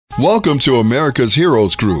Welcome to America's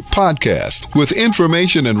Heroes Group podcast with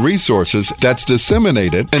information and resources that's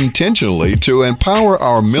disseminated intentionally to empower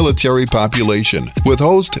our military population. With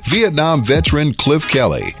host Vietnam veteran Cliff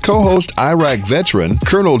Kelly, co-host Iraq veteran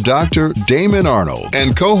Colonel Dr. Damon Arnold,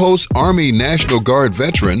 and co-host Army National Guard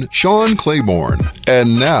veteran Sean Claiborne.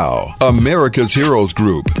 And now, America's Heroes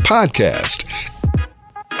Group podcast.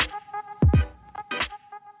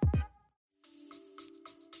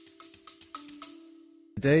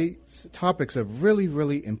 Today's topics are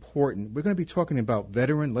really important. We're going to be talking about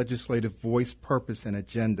veteran legislative voice, purpose, and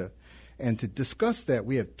agenda. And to discuss that,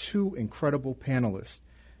 we have two incredible panelists.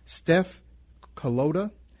 Steph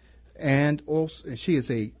Kalota, and also she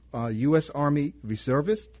is a U.S. Army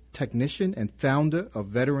reservist, technician, and founder of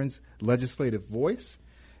Veterans Legislative Voice.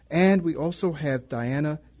 And we also have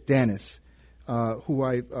Diana Danis, who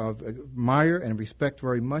I admire and respect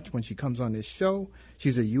very much when she comes on this show.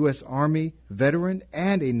 She's a U.S. Army veteran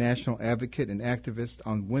and a national advocate and activist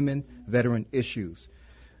on women veteran issues.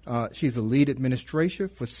 She's a lead administrator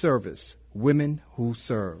for Service, Women Who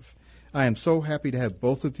Serve. I am so happy to have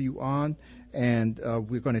both of you on, and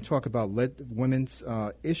we're going to talk about women's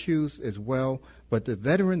issues as well. But the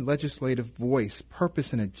veteran legislative voice,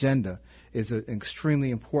 purpose, and agenda is an extremely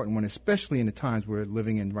important one, especially in the times we're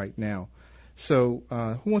living in right now. So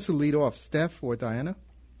who wants to lead off, Steph or Diana?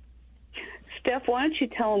 Steph, why don't you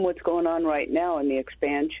tell them what's going on right now in the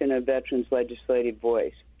expansion of Veterans Legislative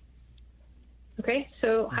Voice? Okay,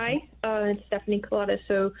 so hi, it's Stephanie Kalota.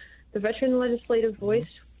 So the Veteran Legislative Voice,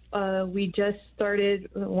 we just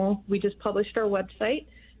published our website.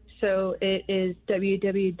 So it is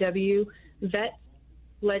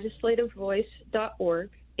www.vetlegislativevoice.org,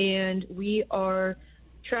 and we are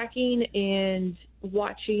tracking and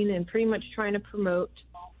watching and pretty much trying to promote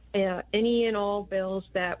any and all bills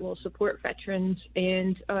that will support veterans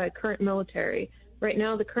and current military. Right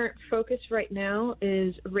now, the current focus right now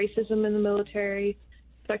is racism in the military,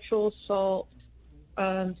 sexual assault,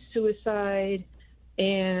 suicide,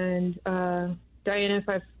 and Diana, if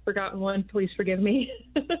I've forgotten one, please forgive me.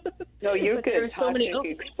 No, you're good.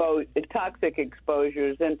 Toxic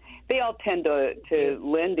exposures, and they all tend to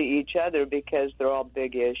lend to each other because they're all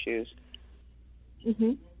big issues.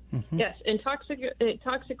 Mm-hmm. Mm-hmm. Yes, and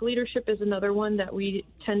toxic leadership is another one that we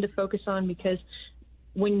tend to focus on, because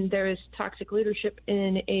when there is toxic leadership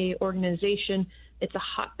in a organization, it's a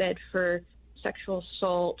hotbed for sexual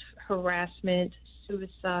assault, harassment,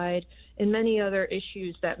 suicide, and many other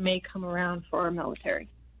issues that may come around for our military.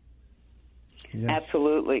 Yes.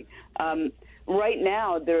 Absolutely. Right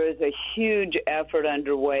now, there is a huge effort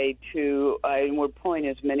underway and we're pulling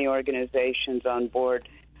as many organizations on board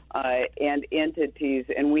and entities,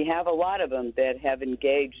 and we have a lot of them that have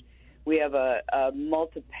engaged. We have a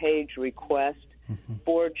multi-page request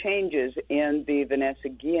for changes in the Vanessa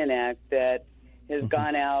Guillen Act that has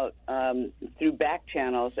gone out through back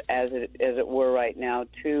channels, as it were right now,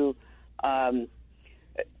 to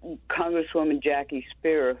Congresswoman Jackie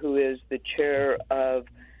Speier, who is the chair of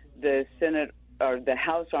the Senate or the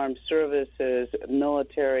House Armed Services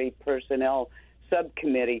Military Personnel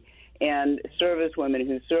Subcommittee, and Servicewomen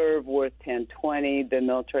Who Serve, Worth 1020, the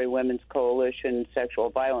Military Women's Coalition Sexual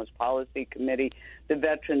Violence Policy Committee, the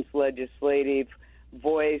Veterans Legislative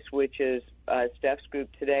Voice, which is Steph's group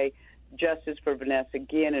today, Justice for Vanessa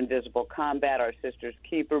Guillen, Invisible Combat, Our Sisters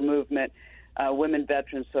Keeper Movement, Women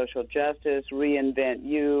Veterans Social Justice, Reinvent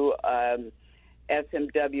You,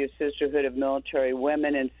 SMW, Sisterhood of Military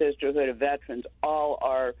Women, and Sisterhood of Veterans. All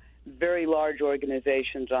are very large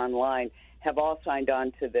organizations online, have all signed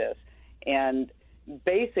on to this. And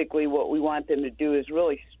basically what we want them to do is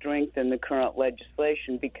really strengthen the current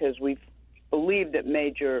legislation, because we believe that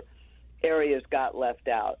major areas got left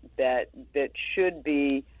out that should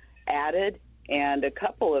be added, and a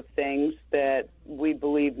couple of things that we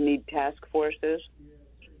believe need task forces,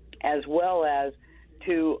 as well as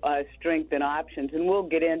to strengthen options. And we'll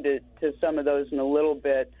get into some of those in a little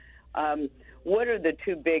bit. What are the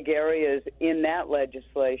two big areas in that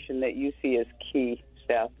legislation that you see as key,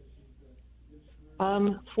 Steph?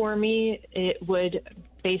 For me, it would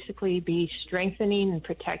basically be strengthening and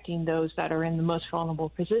protecting those that are in the most vulnerable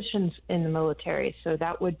positions in the military. So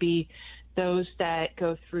that would be those that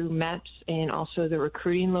go through MEPS and also the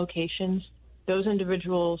recruiting locations. Those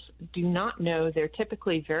individuals do not know. They're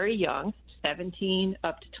typically very young, 17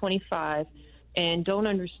 up to 25, and don't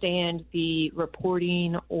understand the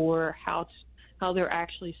reporting or how they're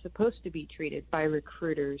actually supposed to be treated by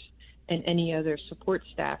recruiters and any other support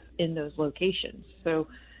staff in those locations. So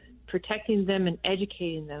protecting them and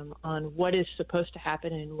educating them on what is supposed to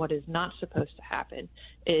happen and what is not supposed to happen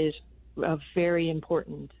is a very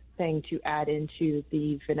important thing to add into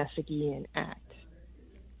the Vanessa Guillen Act.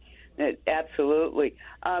 Absolutely.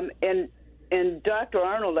 And Dr.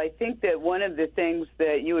 Arnold, I think that one of the things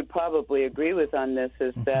that you would probably agree with on this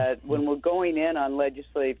is that when we're going in on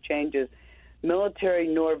legislative changes, military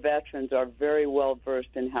nor veterans are very well versed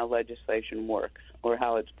in how legislation works or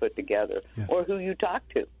how it's put together or who you talk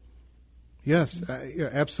to. Yes, yeah,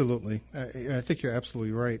 absolutely. I think you're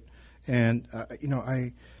absolutely right. And,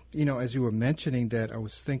 as you were mentioning that, I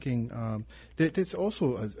was thinking that there's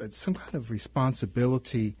also some kind of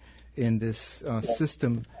responsibility in this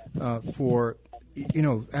system for,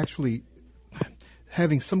 actually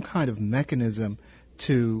having some kind of mechanism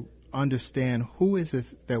to understand who is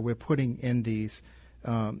it that we're putting in these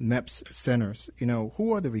MEPS centers.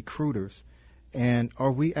 Who are the recruiters? And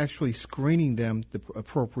are we actually screening them the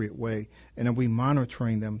appropriate way? And are we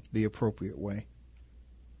monitoring them the appropriate way?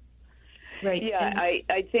 Right. Yeah,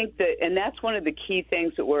 I think that, and that's one of the key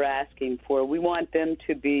things that we're asking for. We want them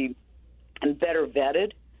to be better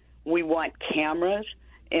vetted. We want cameras.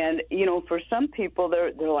 And, for some people,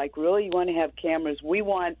 they're like, really, you want to have cameras? We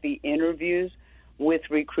want the interviews with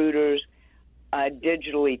recruiters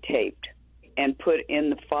digitally taped and put in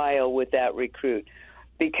the file with that recruit,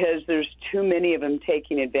 because there's too many of them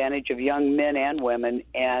taking advantage of young men and women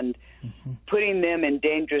and putting them in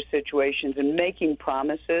dangerous situations and making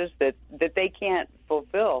promises that they can't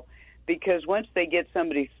fulfill. Because once they get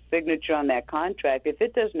somebody's signature on that contract, if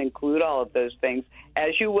it doesn't include all of those things,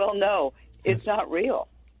 as you well know, it's not real.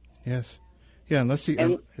 Yes. Yeah, unless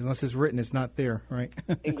it's written, it's not there, right?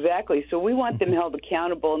 Exactly. So we want them held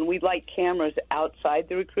accountable, and we'd like cameras outside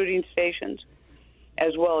the recruiting stations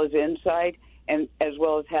as well as inside, and as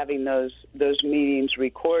well as having those meetings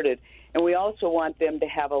recorded. And we also want them to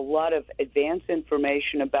have a lot of advance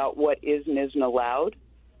information about what is and isn't allowed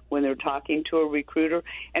when they're talking to a recruiter,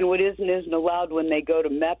 and what is and isn't allowed when they go to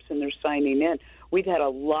MEPS and they're signing in. We've had a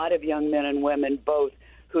lot of young men and women both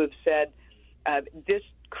who have said this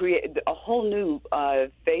create a whole new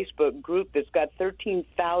Facebook group that's got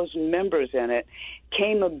 13,000 members in it,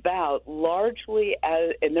 came about largely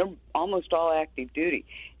and they're almost all active duty.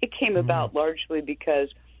 It came about largely because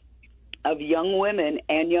of young women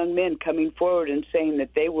and young men coming forward and saying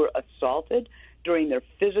that they were assaulted during their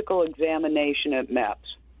physical examination at MEPS.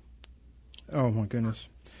 Oh, my goodness.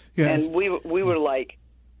 Yeah. And we were like,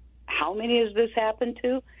 how many has this happened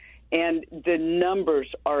to? And the numbers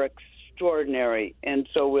are extraordinary. And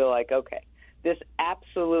so we're like, okay, this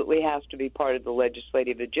absolutely has to be part of the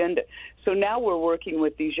legislative agenda. So now we're working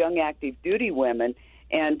with these young active duty women,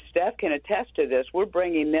 and Steph can attest to this. We're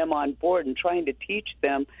bringing them on board and trying to teach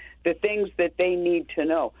them the things that they need to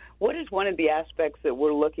know. What is one of the aspects that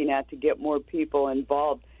we're looking at to get more people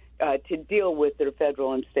involved to deal with their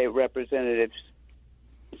federal and state representatives,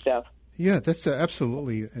 Steph? Yeah, that's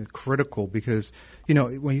absolutely critical, because,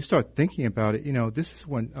 when you start thinking about it, this is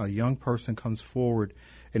when a young person comes forward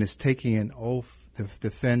and is taking an oath to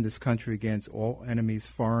defend this country against all enemies,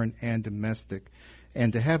 foreign and domestic.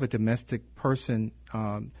 And to have a domestic person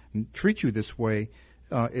treat you this way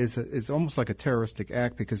is almost like a terroristic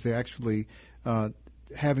act, because they're actually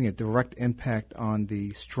having a direct impact on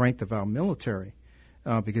the strength of our military.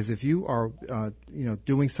 Because if you are,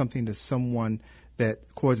 doing something to someone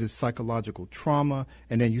that causes psychological trauma,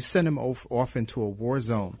 and then you send them off into a war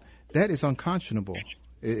zone, that is unconscionable.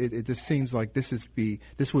 It just seems like this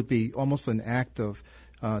would be almost an act of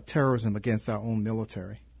terrorism against our own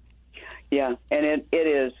military. Yeah, and it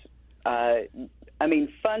is.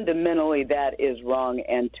 Fundamentally, that is wrong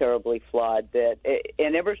and terribly flawed.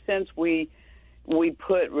 And ever since we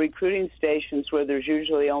put recruiting stations where there's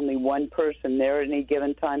usually only one person there at any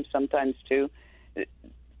given time, sometimes two,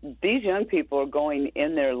 these young people are going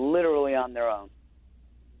in there literally on their own.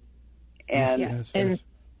 And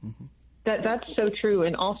that's so true.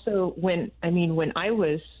 And also, when I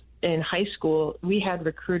was in high school, we had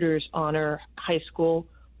recruiters on our high school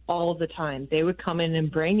all the time. They would come in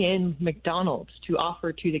and bring in McDonald's to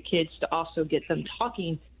offer to the kids to also get them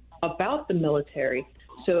talking about the military.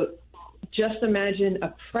 So just imagine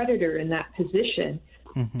a predator in that position.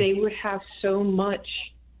 They would have so much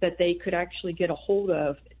that they could actually get a hold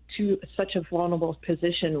of to such a vulnerable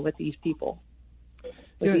position with these people,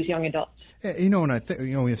 with these young adults. And I think, when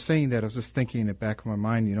you're saying that, I was just thinking in the back of my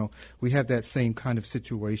mind, we have that same kind of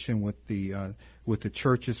situation with the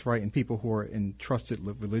churches, right, and people who are in trusted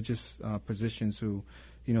religious positions who,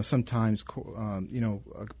 sometimes,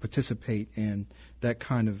 participate in that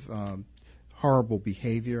kind of horrible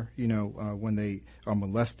behavior, when they are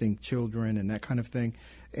molesting children and that kind of thing.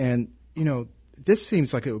 And, this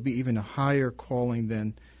seems like it would be even a higher calling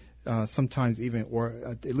than sometimes even, or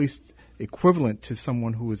at least equivalent to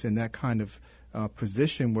someone who is in that kind of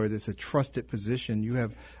position where there's a trusted position. You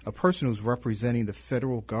have a person who's representing the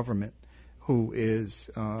federal government who is,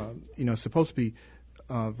 supposed to be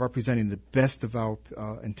representing the best of our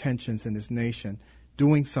intentions in this nation,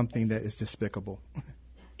 doing something that is despicable.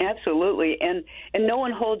 Absolutely, and no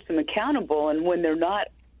one holds them accountable. And when they're not,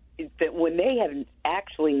 when they have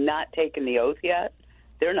actually not taken the oath yet,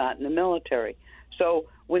 they're not in the military. So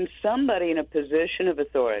when somebody in a position of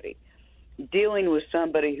authority dealing with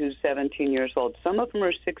somebody who's 17 years old, some of them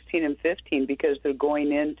are 16 and 15 because they're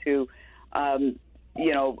going into,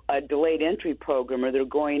 a delayed entry program, or they're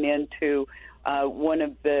going into one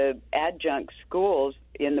of the adjunct schools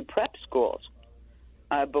in the prep schools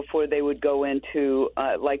before they would go into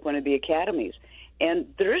like one of the academies.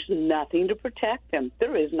 And there's nothing to protect them.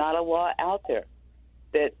 There is not a law out there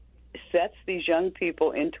that sets these young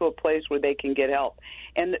people into a place where they can get help.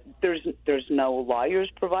 And there's no lawyers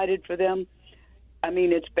provided for them. I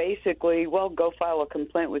mean, it's basically, well, go file a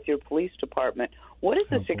complaint with your police department. What is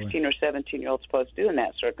a 16 or 17-year-old supposed to do in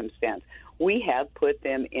that circumstance? We have put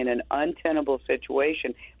them in an untenable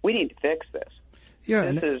situation. We need to fix this. Yeah,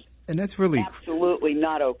 and that's really absolutely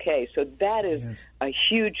not okay. So that is a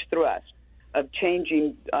huge thrust of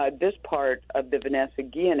changing this part of the Vanessa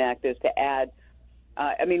Guillen Act, is to add,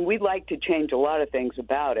 we'd like to change a lot of things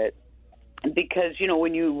about it, because,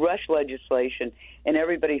 when you rush legislation and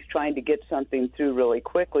everybody's trying to get something through really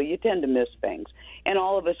quickly, you tend to miss things. And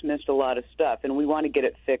all of us missed a lot of stuff, and we want to get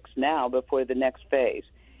it fixed now before the next phase.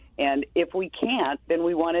 And if we can't, then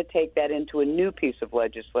we want to take that into a new piece of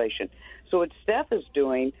legislation. So what Steph is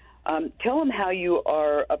doing, tell them how you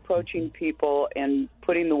are approaching people and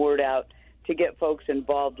putting the word out to get folks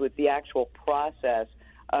involved with the actual process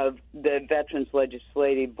of the Veterans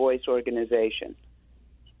Legislative Voice Organization.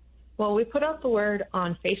 Well, we put out the word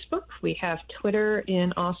on Facebook. We have Twitter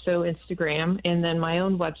and also Instagram, and then my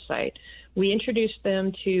own website. We introduced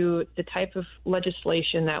them to the type of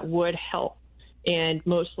legislation that would help. And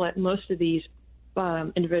most of these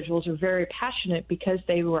individuals are very passionate because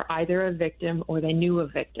they were either a victim, or they knew a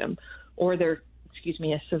victim, or they're,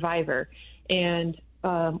 a survivor, and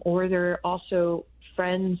or they're also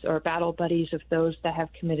friends or battle buddies of those that have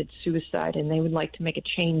committed suicide, and they would like to make a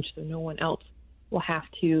change so no one else will have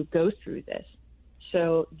to go through this.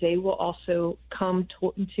 So they will also come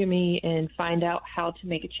to me and find out how to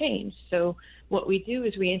make a change. So what we do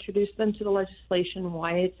is we introduce them to the legislation,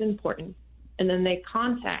 why it's important, and then they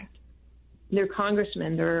contact their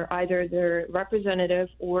congressman, either their representative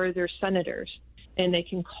or their senators, and they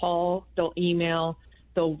can call, they'll email,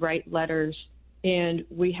 they'll write letters, and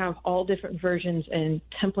we have all different versions and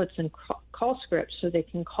templates and call scripts, so they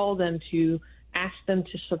can call them to ask them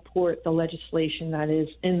to support the legislation that is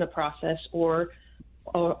in the process or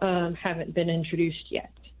haven't been introduced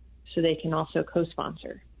yet, so they can also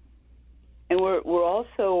co-sponsor. And we're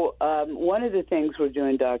also, one of the things we're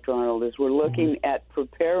doing, Dr. Arnold, is we're looking at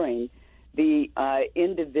preparing the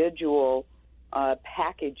individual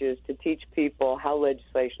packages to teach people how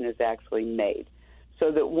legislation is actually made,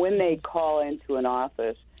 so that when they call into an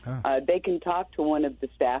office, they can talk to one of the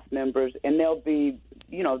staff members, and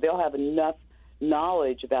they'll have enough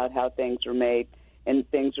knowledge about how things are made and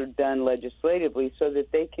things are done legislatively, so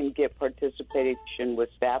that they can get participation with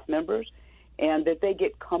staff members, and that they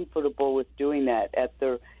get comfortable with doing that at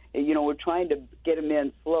their, we're trying to get them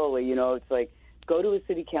in slowly. It's like, go to a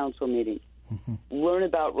city council meeting, learn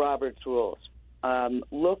about Robert's rules,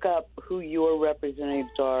 look up who your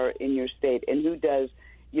representatives are in your state, and who does,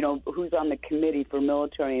 who's on the committee for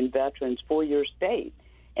military and veterans for your state,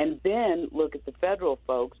 and then look at the federal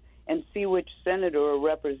folks and see which senator or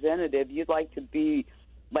representative you'd like to be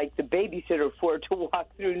like the babysitter for, to walk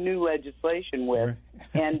through new legislation with,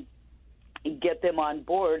 and get them on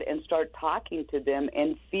board and start talking to them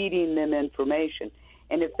and feeding them information.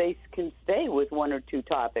 And if they can stay with one or two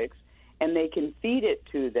topics and they can feed it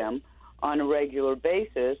to them on a regular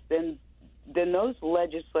basis, then those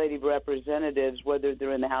legislative representatives, whether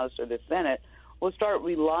they're in the House or the Senate, will start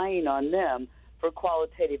relying on them for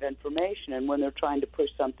qualitative information. And when they're trying to push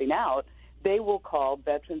something out, they will call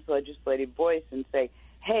Veterans Legislative Voice and say,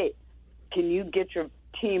 hey, can you get your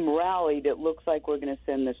team rallied? It looks like we're going to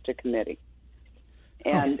send this to committee.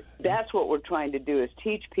 And that's what we're trying to do, is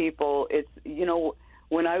teach people. It's,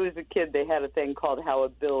 when I was a kid, they had a thing called How a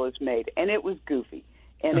Bill is Made, and it was goofy.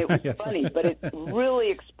 And it was funny, but it really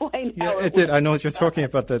explained how it did. I know what you're talking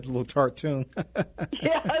about, that little cartoon.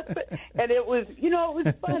 Yes, and it was, it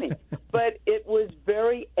was funny, but it was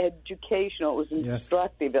very educational. It was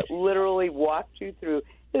instructive. It literally walked you through,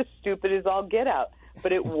 as stupid as all get out,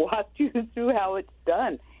 but it walked you through how it's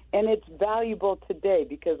done. And it's valuable today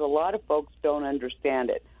because a lot of folks don't understand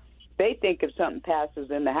it. They think if something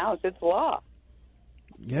passes in the House, it's law.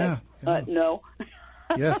 Yeah. No.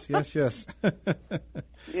 Yes. So it's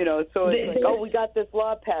like, oh, we got this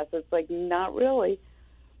law passed. It's like, not really.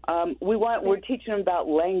 We're teaching them about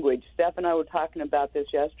language. Steph and I were talking about this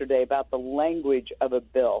yesterday, about the language of a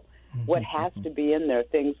bill. What has to be in there?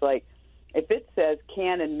 Things like, if it says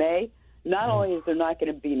can and may, not only is there not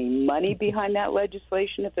going to be any money behind that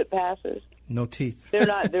legislation if it passes, no teeth.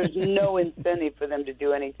 There's no incentive for them to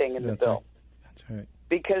do anything in the bill. Right. That's right.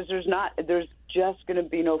 Because there's just going to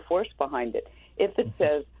be no force behind it. If it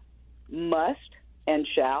says must and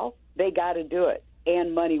shall, they got to do it,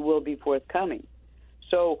 and money will be forthcoming.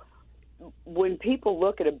 So when people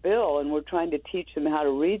look at a bill and we're trying to teach them how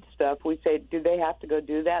to read stuff, we say, do they have to go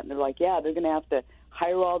do that? And they're like, yeah, they're going to have to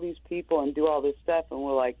hire all these people and do all this stuff. And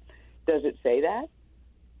we're like, does it say that?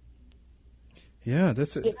 Yeah,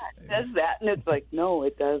 that's it. Yeah, it says that, and it's like, no,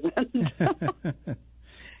 it doesn't.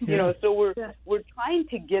 So we're trying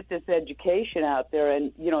to get this education out there,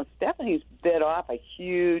 and Stephanie's bit off a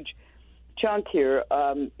huge chunk here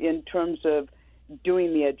in terms of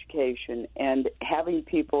doing the education and having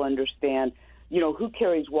people understand, who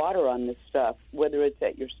carries water on this stuff, whether it's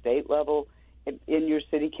at your state level, in your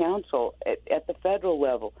city council, at the federal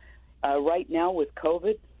level. Right now with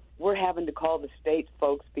COVID, we're having to call the state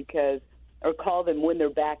folks or call them when they're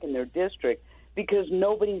back in their district, because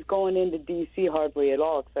nobody's going into D.C. hardly at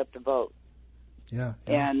all except to vote. Yeah.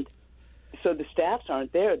 And so the staffs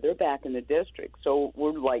aren't there. They're back in the district. So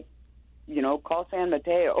we're like, call San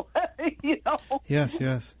Mateo.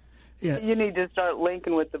 Yes. Yeah. You need to start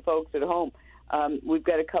linking with the folks at home. We've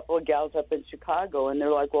got a couple of gals up in Chicago, and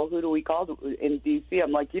they're like, well, who do we call in D.C.?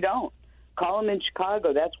 I'm like, you don't. Call them in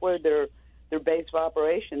Chicago. That's where their base of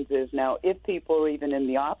operations is now, if people are even in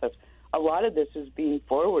the office. A lot of this is being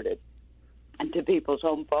forwarded to people's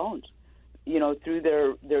home phones, through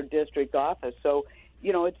their district office. So,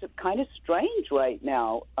 it's kind of strange right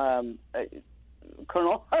now,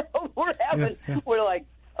 Colonel. We're like,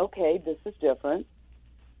 okay, this is different.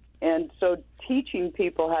 And so teaching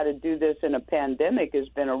people how to do this in a pandemic has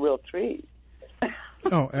been a real treat.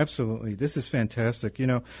 Oh, absolutely. This is fantastic.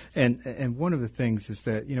 And one of the things is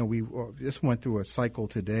that, we just went through a cycle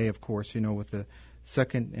today, of course, with the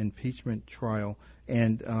second impeachment trial.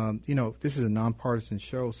 And, this is a nonpartisan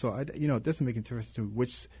show. So, it doesn't make a difference to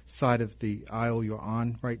which side of the aisle you're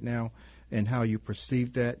on right now and how you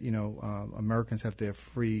perceive that. Americans have their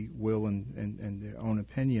free will and their own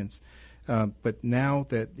opinions. But now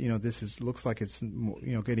that, this looks like it's,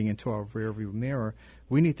 getting into our rearview mirror,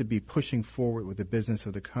 we need to be pushing forward with the business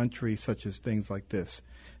of the country, such as things like this.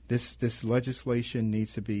 This legislation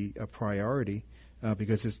needs to be a priority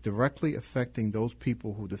because it's directly affecting those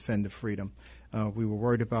people who defend the freedom. We were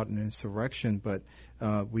worried about an insurrection, but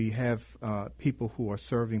we have people who are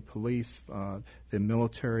serving police, the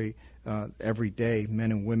military every day,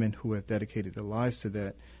 men and women who have dedicated their lives to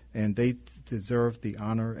that. And they deserve the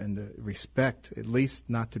honor and the respect, at least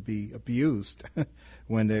not to be abused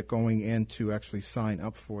when they're going in to actually sign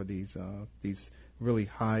up for these really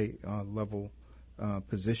high level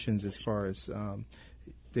positions as far as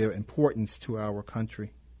their importance to our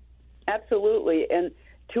country. Absolutely. And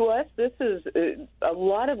to us, this is a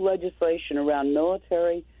lot of legislation around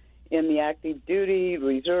military, in the active duty,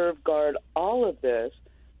 reserve, guard, all of this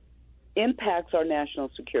impacts our national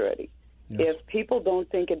security. Yes. If people don't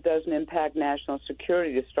think it doesn't impact national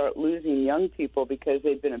security to start losing young people because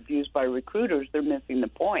they've been abused by recruiters, they're missing the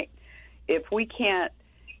point. If we can't,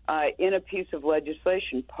 in a piece of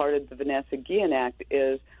legislation, part of the Vanessa Guillen Act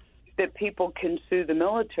is that people can sue the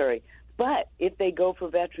military. But if they go for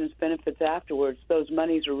veterans benefits afterwards, those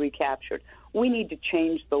monies are recaptured. We need to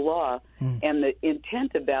change the law and the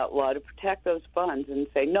intent of that law to protect those funds and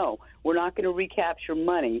say, no, we're not going to recapture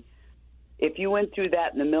money. If you went through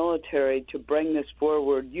that in the military to bring this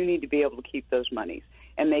forward, you need to be able to keep those monies.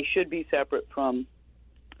 And they should be separate from,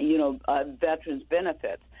 veterans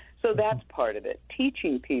benefits. So that's part of it.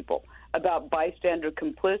 Teaching people about bystander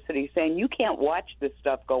complicity, saying you can't watch this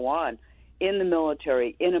stuff go on in the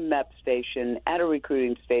military, in a MEP station, at a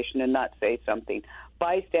recruiting station, and not say something.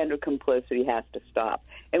 Bystander complicity has to stop.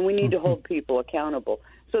 And we need to hold people accountable.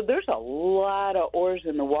 So there's a lot of oars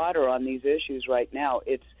in the water on these issues right now.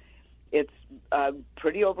 It's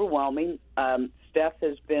pretty overwhelming. Steph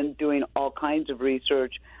has been doing all kinds of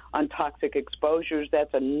research on toxic exposures.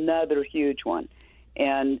 That's another huge one.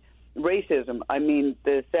 And racism.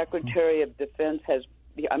 The Secretary of Defense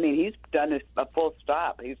he's done a full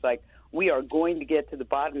stop. He's like, we are going to get to the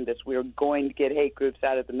bottom of this. We are going to get hate groups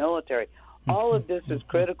out of the military. All of this is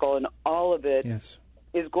critical, and all of it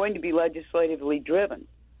is going to be legislatively driven.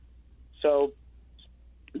 So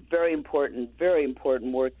very important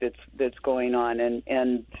work that's going on.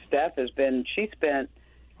 And Steph she spent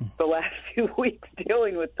the last few weeks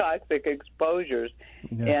dealing with toxic exposures.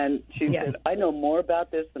 Yes. And she said, I know more about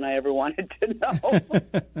this than I ever wanted to know.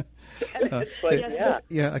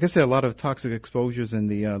 Yeah, I can say a lot of toxic exposures in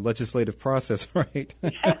the legislative process, right?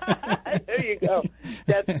 There you go.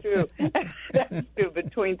 That's true. That's true.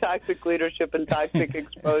 Between toxic leadership and toxic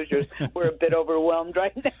exposures, we're a bit overwhelmed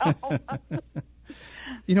right now.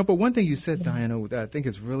 But one thing you said, Diana, that I think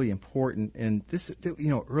is really important, and this,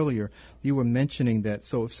 earlier you were mentioning that,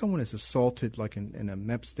 so if someone is assaulted, like in a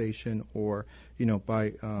MEP station or,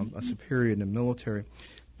 by a superior in the military,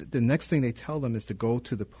 the next thing they tell them is to go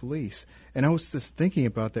to the police. And I was just thinking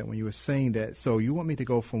about that when you were saying that. So you want me to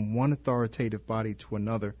go from one authoritative body to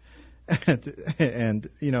another. And,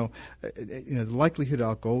 the likelihood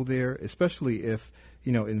I'll go there, especially if,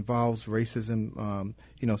 it involves racism,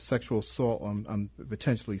 sexual assault, I'm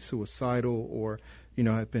potentially suicidal or,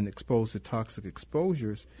 I've been exposed to toxic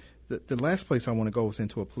exposures, the last place I want to go is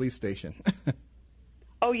into a police station.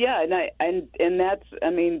 Oh, yeah, and that's,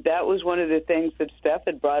 that was one of the things that Steph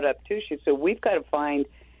had brought up, too. She said, we've got to find,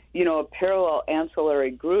 a parallel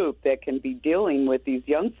ancillary group that can be dealing with these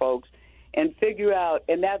young folks and figure out,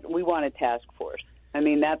 and that we want a task force.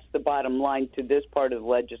 That's the bottom line to this part of the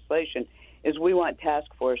legislation, is we want task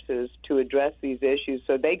forces to address these issues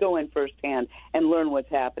so they go in firsthand and learn what's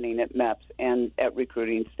happening at MEPS and at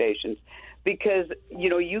recruiting stations. Because,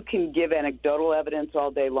 you can give anecdotal evidence all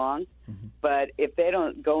day long, but if they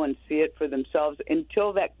don't go and see it for themselves,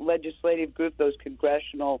 until that legislative group, those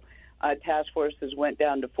congressional task forces went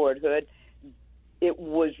down to Fort Hood, it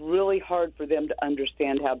was really hard for them to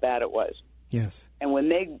understand how bad it was. Yes. And when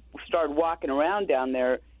they started walking around down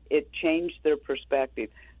there, it changed their perspective.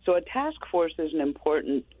 So a task force is an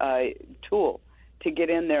important tool to get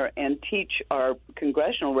in there and teach our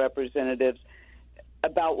congressional representatives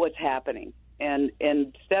about what's happening. And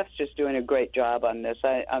Steph's just doing a great job on this.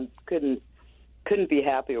 I couldn't be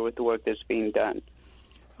happier with the work that's being done.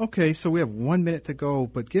 Okay, so we have 1 minute to go,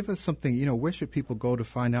 but give us something, where should people go to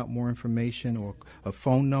find out more information, or a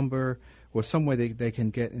phone number or some way they can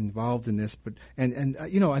get involved in this? But and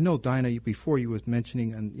I know, Diana, before you was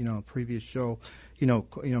mentioning on a previous show,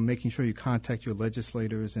 making sure you contact your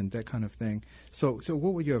legislators and that kind of thing. So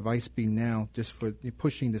what would your advice be now, just for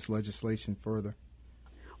pushing this legislation further?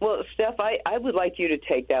 Well, Steph, I would like you to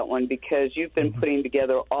take that one, because you've been putting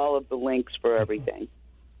together all of the links for everything.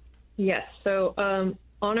 Yes. So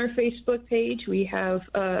on our Facebook page, we have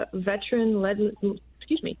a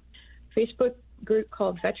Facebook group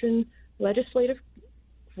called Veteran Legislative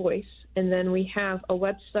Voice, and then we have a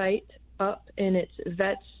website up, and it's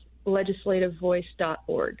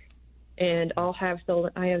vetslegislativevoice.org. And I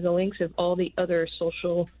have the links of all the other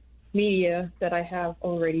social media that I have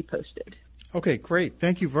already posted. Okay, great.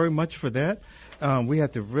 Thank you very much for that. We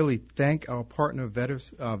have to really thank our partner,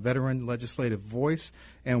 Veteran Legislative Voice,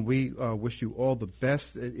 and we wish you all the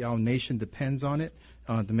best. Our nation depends on it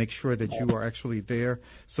to make sure that you are actually there.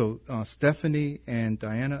 So, Stephanie and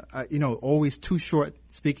Diana, always too short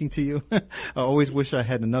speaking to you. I always wish I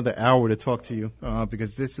had another hour to talk to you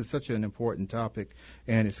because this is such an important topic,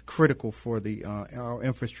 and it's critical for our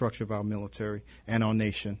infrastructure of our military and our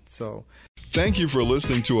nation. So, thank you for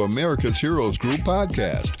listening to America's Heroes Group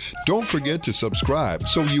podcast. Don't forget to subscribe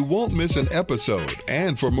so you won't miss an episode.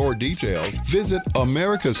 And for more details, visit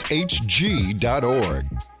americashg.org.